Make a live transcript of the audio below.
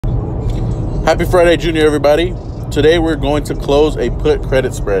Happy Friday, Junior, everybody. Today we're going to close a put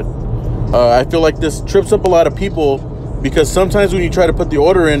credit spread. I feel like this trips up a lot of people because sometimes when you try to put the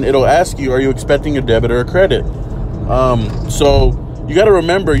order in, it'll ask you, are you expecting a debit or a credit? So you got to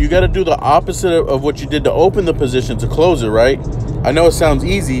remember, you got to do the opposite of what you did to open the position to close it, right? I know it sounds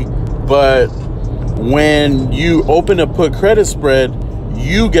easy, but when you open a put credit spread,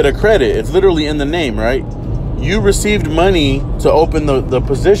 you get a credit. It's literally in the name, right? You received money to open the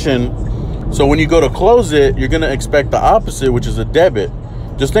position. So when you go to close it, you're going to expect the opposite, which is a debit.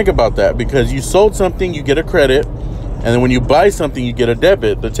 Just think about that, because you sold something, you get a credit. And then when you buy something, you get a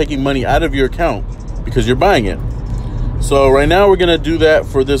debit. They're taking money out of your account because you're buying it. So right now we're going to do that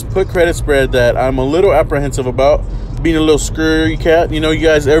for this put credit spread that I'm a little apprehensive about, being a little scurry cat. You know, you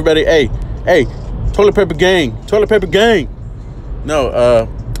guys, everybody, hey, toilet paper gang. No,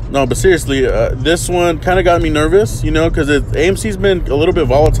 but seriously, this one kind of got me nervous, you know, because AMC's been a little bit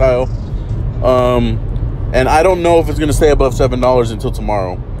volatile. And I don't know if it's going to stay above $7 until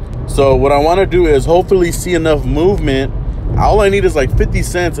tomorrow. So what I want to do is hopefully see enough movement. All I need is like 50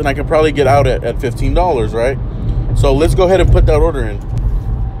 cents and I can probably get out at $15, right? So let's go ahead and put that order in.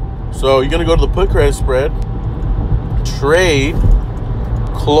 So you're going to go to the put credit spread, trade,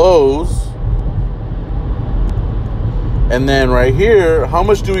 close, and then right here, how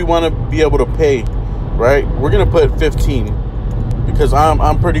much do we want to be able to pay, right? We're going to put 15 because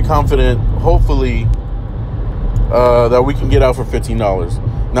I'm pretty confident, hopefully, that we can get out for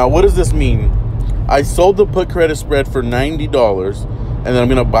 $15. Now, what does this mean? I sold the put credit spread for $90, and then I'm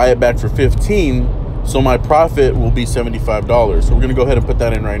going to buy it back for $15, so my profit will be $75. So we're going to go ahead and put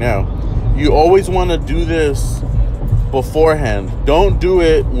that in right now. You always want to do this beforehand. Don't do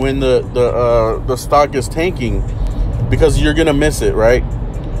it when the stock is tanking, because you're going to miss it, right?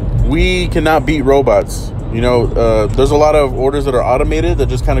 We cannot beat robots. You know, there's a lot of orders that are automated that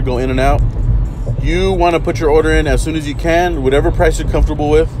just kind of go in and out. You want to put your order in as soon as you can, whatever price you're comfortable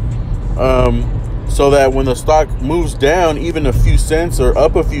with, so that when the stock moves down even a few cents or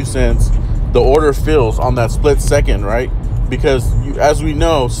up a few cents, the order fills on that split second, right? Because as we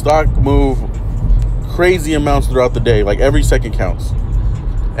know, stock move crazy amounts throughout the day, like every second counts.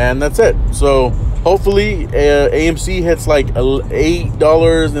 And that's it. So hopefully AMC hits like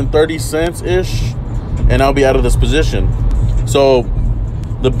 $8.30 ish, and I'll be out of this position. So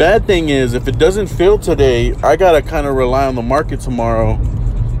the bad thing is, if it doesn't fill today, I gotta kind of rely on the market tomorrow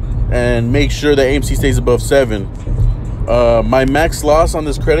and make sure that AMC stays above 7. My max loss on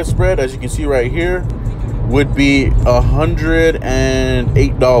this credit spread, as you can see right here, would be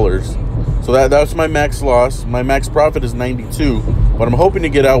 $108. So that's my max loss. My max profit is 92, but I'm hoping to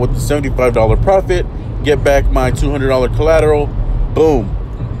get out with the $75 profit, get back my $200 collateral. Boom,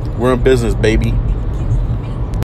 we're in business, baby.